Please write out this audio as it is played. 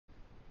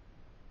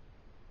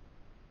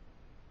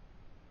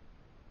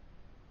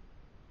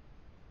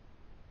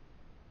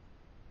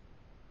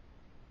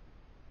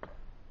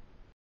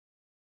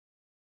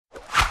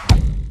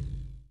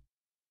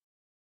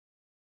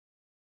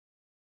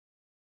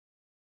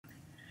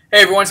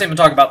Hey everyone, today I'm going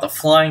to talk about the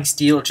Flying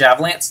Steel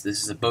Javalance.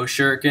 This is a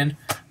Bo-Shuriken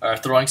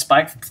throwing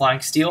spike from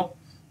Flying Steel.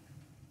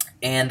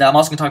 And I'm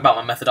also going to talk about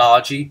my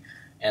methodology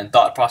and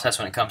thought process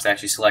when it comes to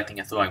actually selecting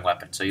a throwing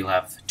weapon. So you'll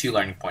have 2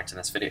 learning points in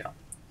this video.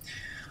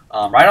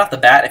 Right off the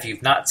bat, if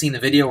you've not seen the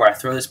video where I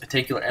throw this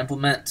particular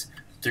implement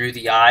through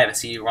the eye of a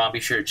CD-ROM,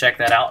 be sure to check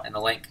that out in the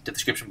link to the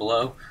description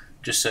below,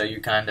 just so you're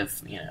kind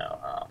of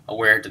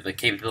aware of the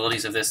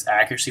capabilities of this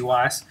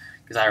accuracy-wise,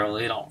 because I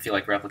really don't feel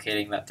like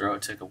replicating that throw.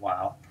 It took a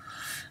while.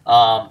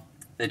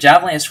 The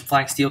Javalances from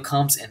Flying Steel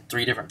comes in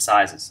 3 different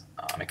sizes.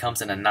 It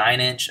comes in a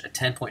 9-inch, a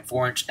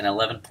 10.4-inch, and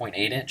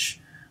 11.8-inch.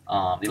 The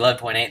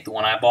 11.8, the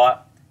one I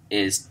bought,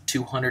 is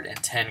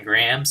 210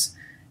 grams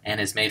and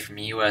is made from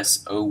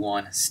US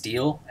 01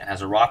 steel and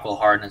has a Rockwell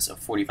hardness of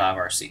 45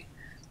 RC.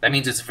 That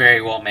means it's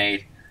very well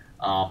made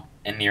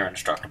and near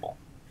indestructible.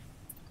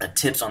 The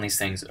tips on these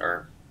things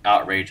are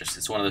outrageous.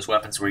 It's one of those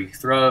weapons where you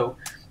throw,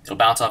 it'll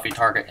bounce off your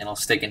target, and it'll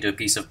stick into a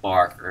piece of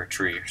bark or a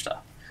tree or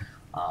stuff.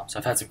 So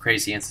I've had some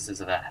crazy instances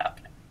of that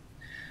happening.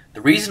 The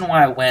reason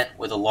why I went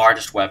with the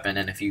largest weapon,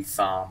 and if you've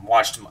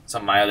watched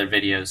some of my other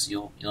videos,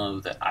 you'll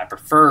know that I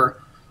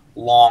prefer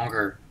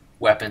longer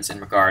weapons in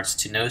regards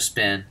to no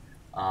spin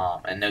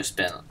and no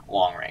spin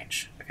long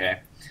range. Okay,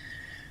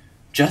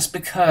 just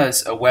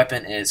because a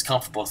weapon is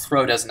comfortable to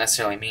throw doesn't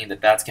necessarily mean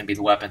that that's going to be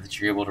the weapon that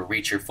you're able to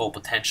reach your full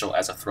potential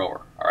as a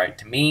thrower. All right,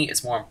 to me,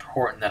 it's more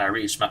important that I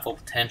reach my full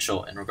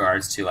potential in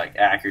regards to like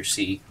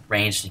accuracy,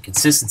 range, and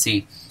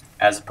consistency,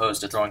 as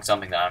opposed to throwing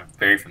something that I'm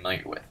very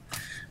familiar with.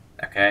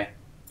 Okay.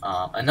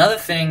 Another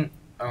thing,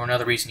 or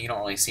another reason you don't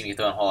really see me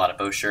throwing a whole lot of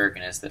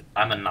Bo-Shuriken is that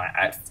I'm a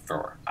knife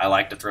thrower. I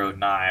like to throw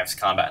knives,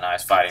 combat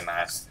knives, fighting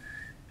knives,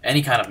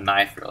 any kind of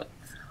knife really.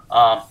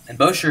 And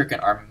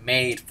Bo-Shuriken are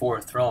made for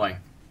throwing,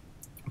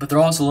 but they're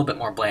also a little bit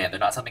more bland. They're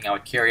not something I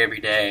would carry every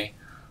day.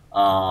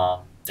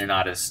 They're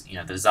not as,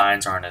 the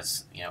designs aren't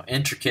as,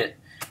 intricate.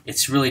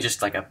 It's really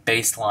just like a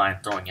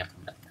baseline throwing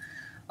implement.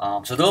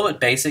 So they're a little bit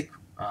basic,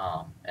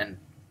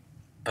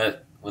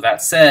 but with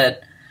that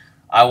said,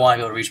 I want to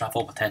be able to reach my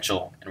full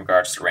potential in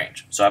regards to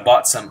range. So I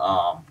bought some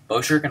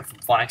Bo-Shuriken from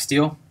Flying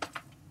Steel,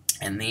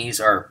 and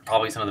these are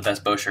probably some of the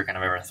best Bo-Shuriken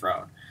I've ever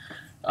thrown.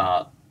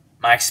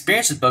 My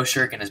experience with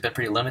Bo-Shuriken has been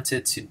pretty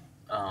limited to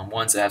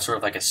ones that have sort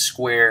of like a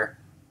square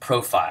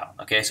profile.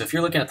 Okay, so if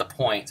you're looking at the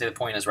point, say the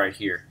point is right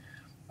here,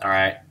 all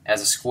right, it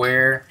has a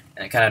square,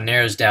 and it kind of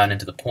narrows down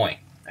into the point.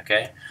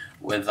 Okay,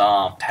 with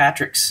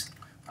Patrick's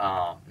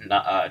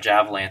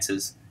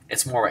Javalances,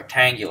 it's more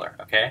rectangular,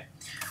 okay,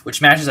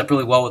 which matches up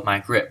really well with my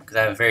grip because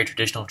I have a very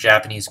traditional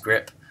Japanese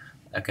grip,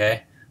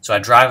 okay. So I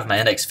drive with my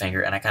index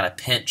finger and I kind of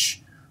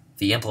pinch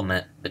the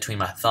implement between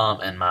my thumb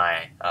and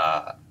my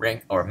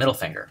ring or middle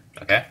finger,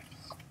 okay,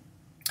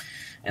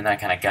 and I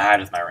kind of guide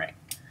with my ring.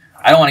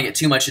 I don't want to get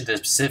too much into the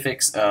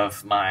specifics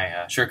of my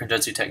Shuriken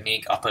Jutsu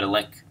technique. I'll put a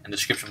link in the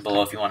description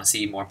below if you want to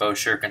see more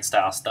Bo-Shuriken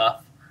style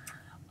stuff.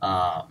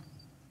 But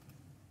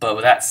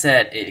with that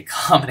said, it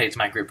accommodates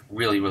my grip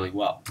really, really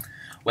well.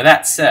 With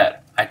that said,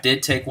 I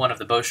did take one of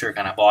the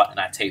Bo-Shuriken I bought and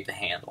I taped the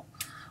handle.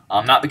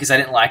 Not because I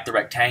didn't like the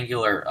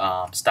rectangular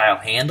style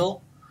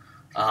handle,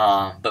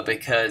 but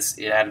because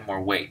it added more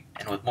weight.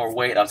 And with more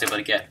weight, I was able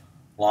to get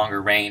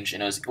longer range,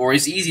 and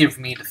it's easier for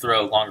me to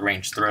throw longer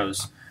range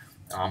throws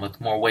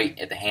with more weight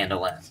at the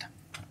handle end.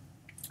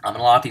 And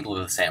a lot of people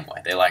are the same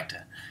way. They like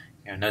to,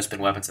 no spin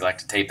weapons, they like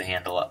to tape the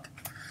handle up.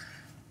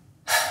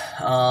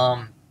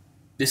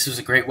 This was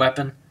a great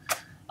weapon.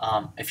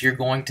 If you're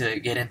going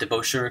to get into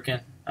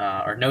Bo-Shuriken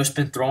or no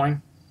spin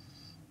throwing,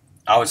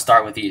 I would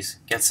start with these.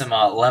 Get some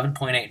 11.8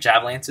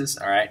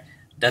 Javalances. All right,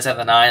 it does have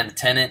the 9 and the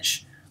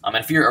 10-inch. And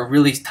if you're a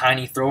really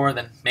tiny thrower,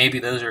 then maybe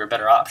those are a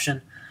better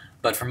option.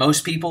 But for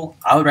most people,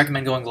 I would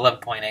recommend going to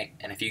 11.8.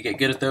 And if you get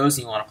good at those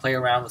and you want to play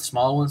around with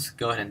smaller ones,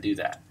 go ahead and do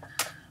that.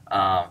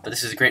 But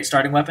this is a great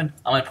starting weapon.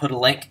 I'm going to put a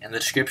link in the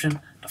description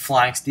to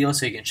Flying Steel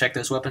so you can check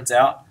those weapons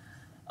out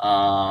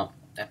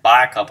and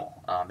buy a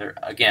couple. They're,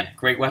 again,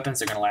 great weapons.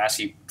 They're going to last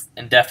you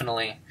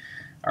indefinitely.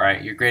 All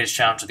right, your greatest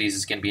challenge with these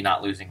is going to be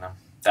not losing them.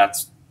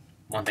 That's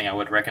one thing I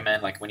would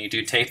recommend. Like when you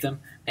do tape them,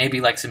 maybe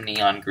like some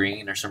neon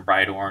green or some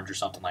bright orange or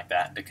something like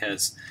that,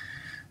 because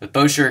with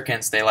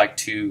Bo-Shurikens, they like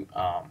to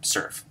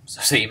surf.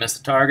 So say you miss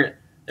the target,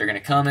 they're going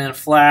to come in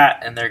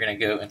flat and they're going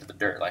to go into the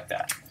dirt like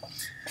that.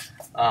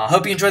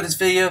 Hope you enjoyed this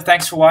video.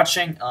 Thanks for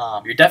watching.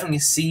 You're definitely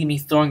see me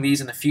throwing these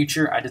in the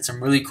future. I did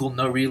some really cool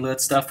no reload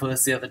stuff with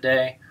this the other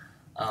day.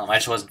 I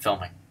just wasn't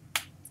filming.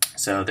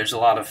 So there's a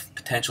lot of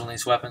potential in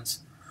these weapons.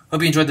 Hope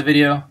you enjoyed the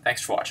video.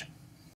 Thanks for watching.